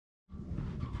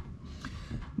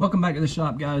Welcome back to the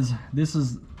shop, guys.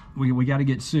 We got to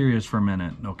get serious for a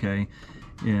minute, okay?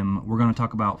 We're going to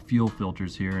talk about fuel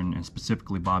filters here, and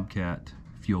specifically Bobcat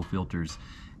fuel filters.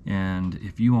 And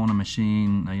if you own a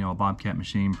machine, a Bobcat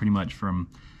machine, pretty much from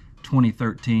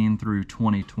 2013 through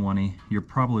 2020, you're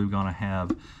probably going to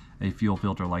have a fuel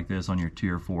filter like this on your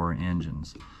Tier 4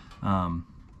 engines.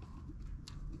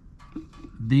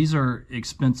 These are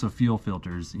expensive fuel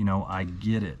filters. I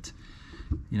get it.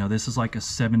 This is like a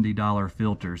 $70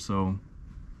 filter, so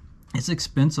it's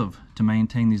expensive to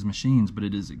maintain these machines, but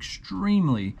it is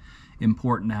extremely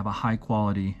important to have a high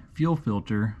quality fuel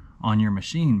filter on your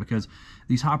machine, because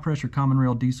these high pressure common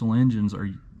rail diesel engines are,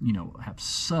 have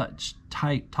such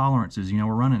tight tolerances. We're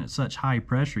running at such high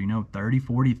pressure, 30,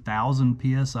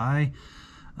 40,000 PSI.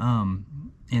 And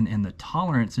the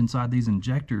tolerance inside these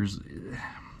injectors,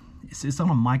 it's on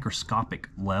a microscopic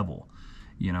level.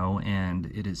 And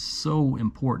it is so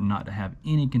important not to have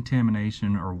any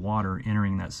contamination or water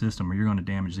entering that system, or you're going to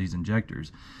damage these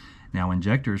injectors. Now,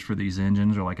 injectors for these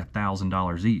engines are like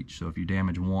 $1,000 each. So if you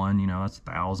damage one, that's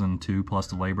 $1,000, two plus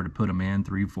the labor to put them in,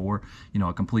 three, four.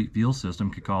 A complete fuel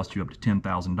system could cost you up to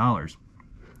 $10,000.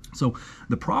 So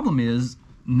the problem is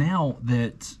now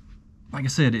that, like I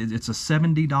said, it's a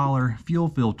 $70 fuel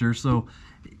filter. So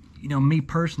me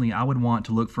personally, I would want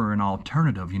to look for an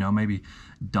alternative, maybe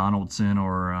Donaldson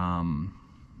or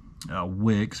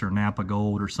Wix or Napa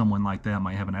Gold or someone like that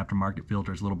might have an aftermarket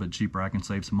filter. It's a little bit cheaper. I can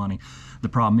save some money. The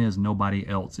problem is nobody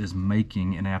else is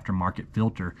making an aftermarket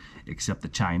filter except the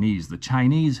Chinese. The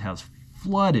Chinese has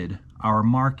flooded our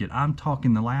market. I'm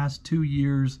talking the last 2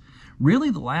 years,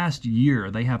 really the last year,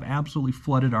 they have absolutely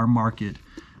flooded our market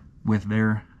with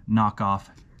their knockoff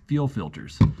fuel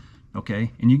filters.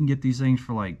 Okay, and you can get these things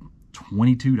for like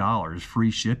 $22, free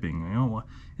shipping.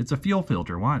 It's a fuel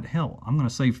filter. Why the hell? I'm going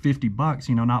to save 50 bucks,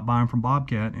 not buying from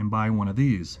Bobcat and buy one of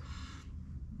these.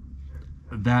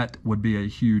 That would be a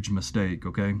huge mistake,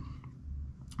 okay? And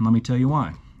let me tell you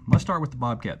why. Let's start with the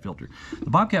Bobcat filter. The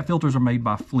Bobcat filters are made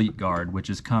by Fleetguard, which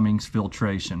is Cummins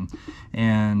Filtration.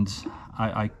 And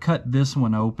I cut this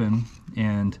one open,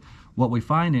 and what we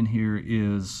find in here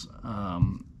is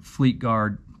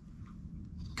Fleetguard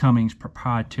Cummins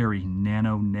proprietary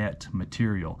NanoNet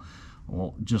material.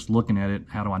 Well, just looking at it,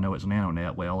 how do I know it's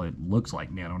NanoNet? Well, it looks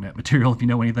like NanoNet material if you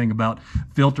know anything about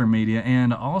filter media.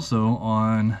 And also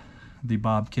on the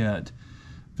Bobcat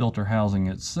filter housing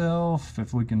itself,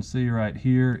 if we can see right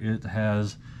here, it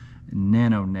has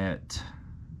NanoNet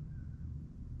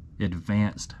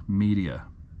advanced media.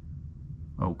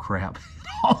 Oh crap, it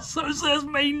also says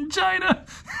made in China.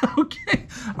 Okay,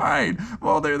 all right,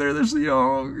 well there's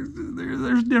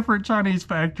there's different Chinese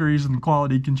factories and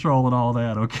quality control and all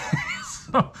that, okay?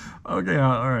 So, okay,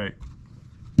 all right.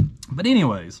 But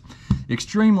anyways,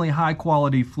 extremely high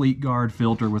quality Fleetguard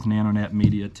filter with NanoNet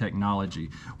media technology.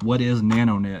 What is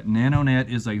NanoNet? NanoNet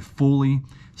is a fully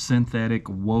synthetic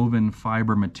woven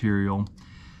fiber material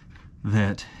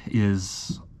that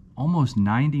is almost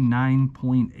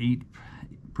 99.8%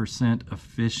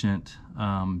 efficient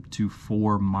to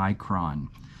 4 micron.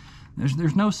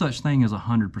 There's no such thing as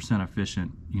 100%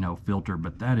 efficient, filter,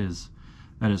 but that is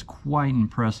quite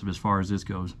impressive as far as this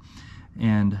goes.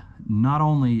 And not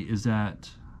only is that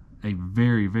a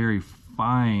very, very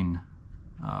fine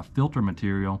filter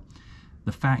material,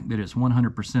 the fact that it's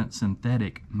 100%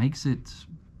 synthetic makes it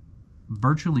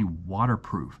virtually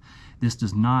waterproof. This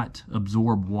does not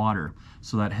absorb water,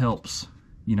 so that helps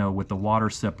with the water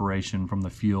separation from the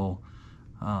fuel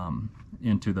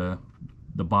into the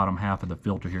bottom half of the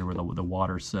filter here where the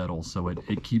water settles. So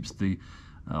it keeps the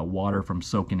water from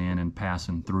soaking in and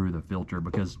passing through the filter,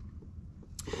 because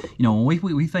when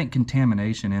we think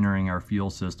contamination entering our fuel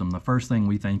system, the first thing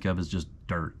we think of is just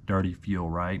dirty fuel,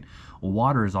 right? Well,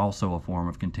 water is also a form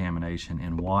of contamination,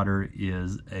 and water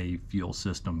is a fuel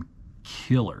system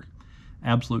killer.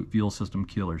 Absolute fuel system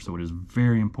killer. So it is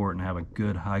very important to have a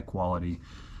good high quality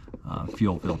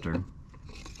fuel filter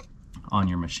on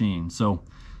your machine. So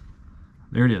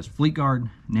there it is, Fleetguard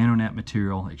NanoNet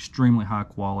material, extremely high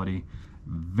quality,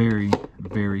 very,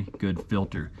 very good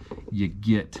filter. You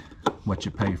get what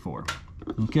you pay for.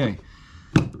 Okay,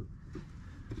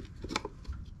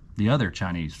 the other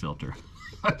Chinese filter.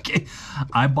 Okay,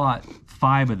 I bought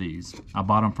 5 of these. I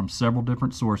bought them from several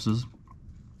different sources.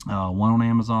 One on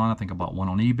Amazon, I think I bought one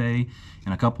on eBay,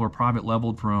 and a couple are private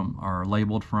labeled from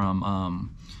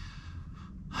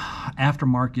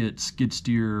aftermarket skid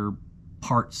steer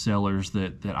part sellers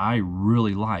that I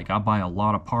really like. I buy a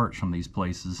lot of parts from these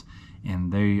places,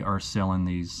 and they are selling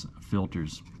these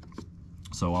filters.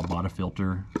 So I bought a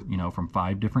filter, you know, from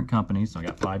 5 different companies. So I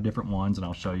got 5 different ones, and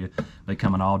I'll show you. They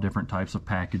come in all different types of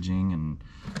packaging. And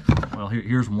well,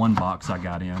 here's one box I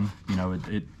got in. You know,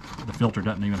 the filter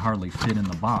doesn't even hardly fit in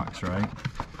the box, right?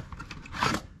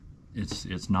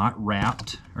 It's not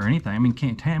wrapped or anything. I mean,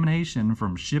 contamination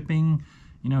from shipping,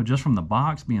 you know, just from the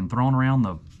box being thrown around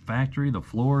the factory, the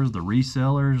floors, the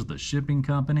resellers, the shipping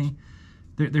company.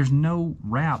 There's no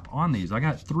wrap on these. I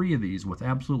got 3 of these with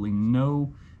absolutely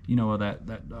no, you know, that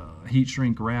heat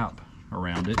shrink wrap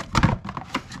around it.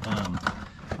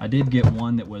 I did get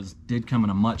one that did come in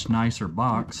a much nicer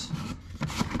box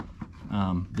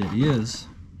that is,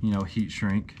 you know, heat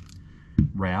shrink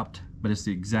wrapped, but it's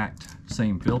the exact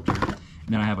same filter. And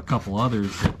then I have a couple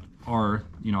others that are,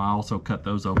 you know, I also cut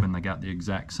those open. They got the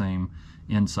exact same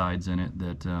insides in it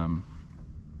that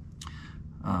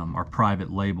are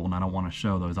private label, and I don't want to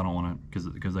show those. I don't want to,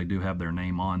 because they do have their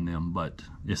name on them, but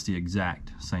it's the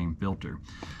exact same filter.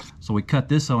 So we cut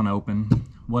this one open.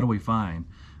 What do we find?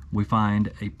 We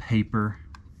find a paper,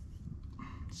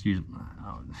 excuse me,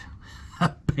 a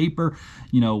paper,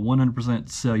 you know, 100%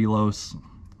 cellulose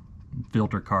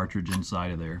filter cartridge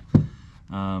inside of there.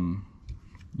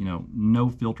 You know, no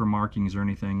filter markings or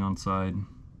anything on side,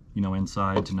 you know,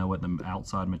 inside to know what the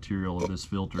outside material of this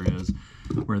filter is.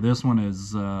 Where this one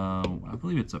is, I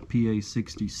believe it's a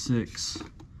PA66.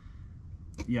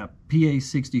 Yeah,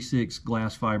 PA66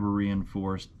 glass fiber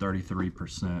reinforced,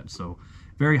 33%. So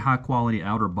very high quality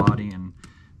outer body. And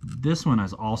this one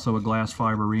is also a glass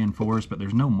fiber reinforced, but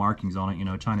there's no markings on it. You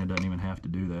know, China doesn't even have to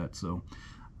do that. So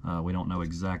we don't know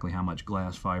exactly how much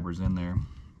glass fiber is in there.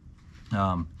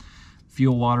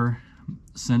 Fuel water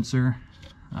sensor.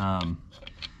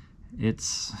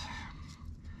 It's,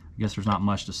 I guess there's not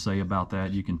much to say about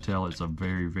that. You can tell it's a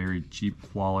very, very cheap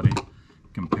quality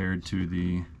compared to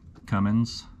the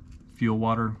Cummins fuel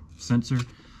water sensor.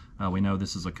 We know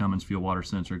this is a Cummins fuel water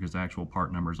sensor because the actual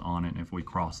part number is on it, and if we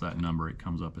cross that number, it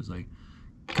comes up as a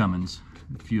Cummins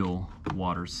fuel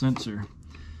water sensor.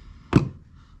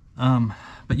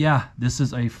 But yeah, this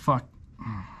is a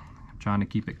I'm trying to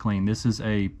keep it clean. This is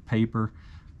a paper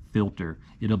filter.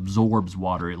 It absorbs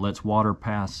water. It lets water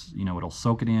pass, you know, it'll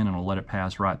soak it in and it'll let it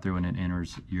pass right through, and it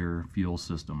enters your fuel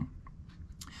system.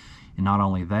 And not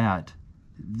only that,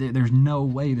 there's no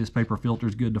way this paper filter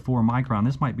is good to 4 micron.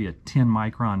 This might be a 10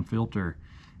 micron filter,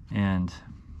 and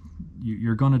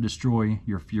you're going to destroy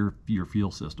your fuel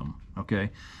system.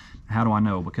 Okay, how do I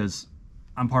know? Because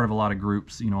I'm part of a lot of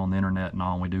groups, you know, on the internet and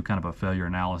all, and we do kind of a failure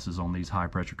analysis on these high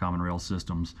pressure common rail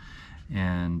systems.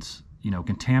 And you know,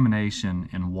 contamination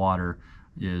in water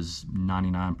is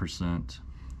 99%.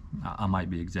 I might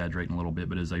be exaggerating a little bit,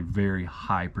 but it is a very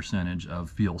high percentage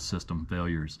of fuel system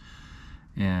failures.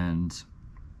 And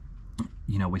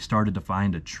you know, we started to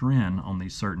find a trend on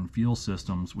these certain fuel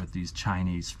systems with these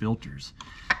Chinese filters.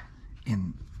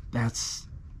 And that's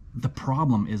the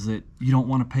problem, is that you don't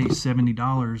want to pay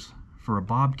 $70 for a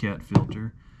Bobcat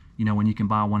filter, you know, when you can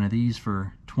buy one of these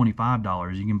for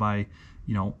 $25. You can buy,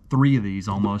 you know, 3 of these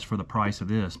almost for the price of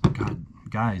this. But God,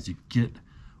 guys, you get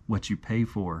what you pay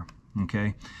for,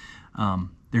 okay?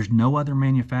 There's no other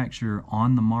manufacturer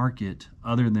on the market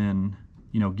other than,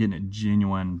 you know, getting a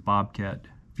genuine Bobcat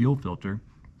fuel filter.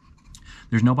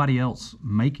 There's nobody else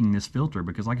making this filter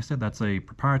because, like I said, that's a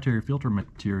proprietary filter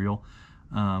material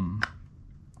from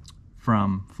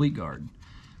Fleetguard.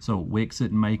 So Wix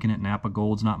isn't making it, Napa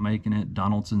Gold's not making it,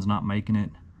 Donaldson's not making it.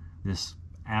 This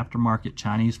aftermarket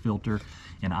Chinese filter,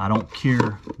 and I don't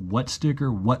care what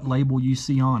sticker, what label you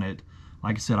see on it.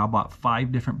 Like I said, I bought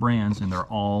 5 different brands, and they're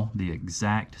all the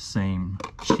exact same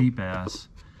cheap-ass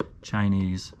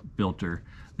Chinese filter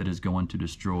that is going to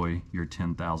destroy your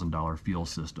 $10,000 fuel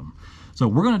system. So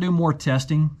we're going to do more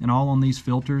testing and all on these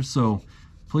filters, so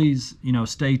please, you know,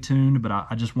 stay tuned. But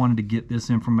I just wanted to get this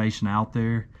information out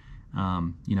there,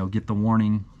 you know, get the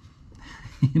warning,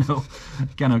 you know,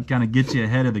 kind of get you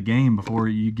ahead of the game before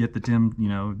you get you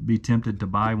know, be tempted to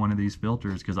buy one of these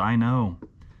filters. Because I know,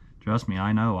 trust me,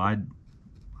 I know, I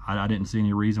didn't see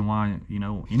any reason why, you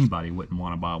know, anybody wouldn't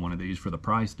want to buy one of these for the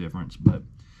price difference. But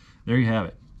there you have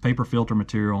it. Paper filter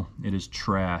material. It is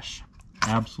trash.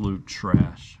 Absolute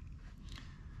trash.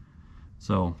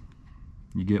 So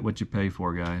you get what you pay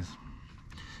for, guys.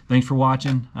 Thanks for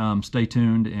watching. Stay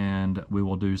tuned, and we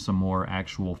will do some more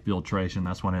actual filtration.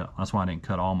 That's why I didn't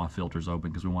cut all my filters open,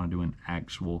 because we want to do an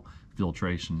actual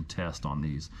filtration test on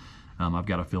these. I've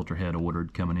got a filter head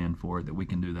ordered coming in for it that we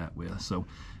can do that with. So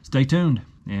stay tuned,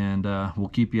 and we'll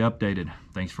keep you updated.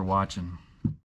 Thanks for watching.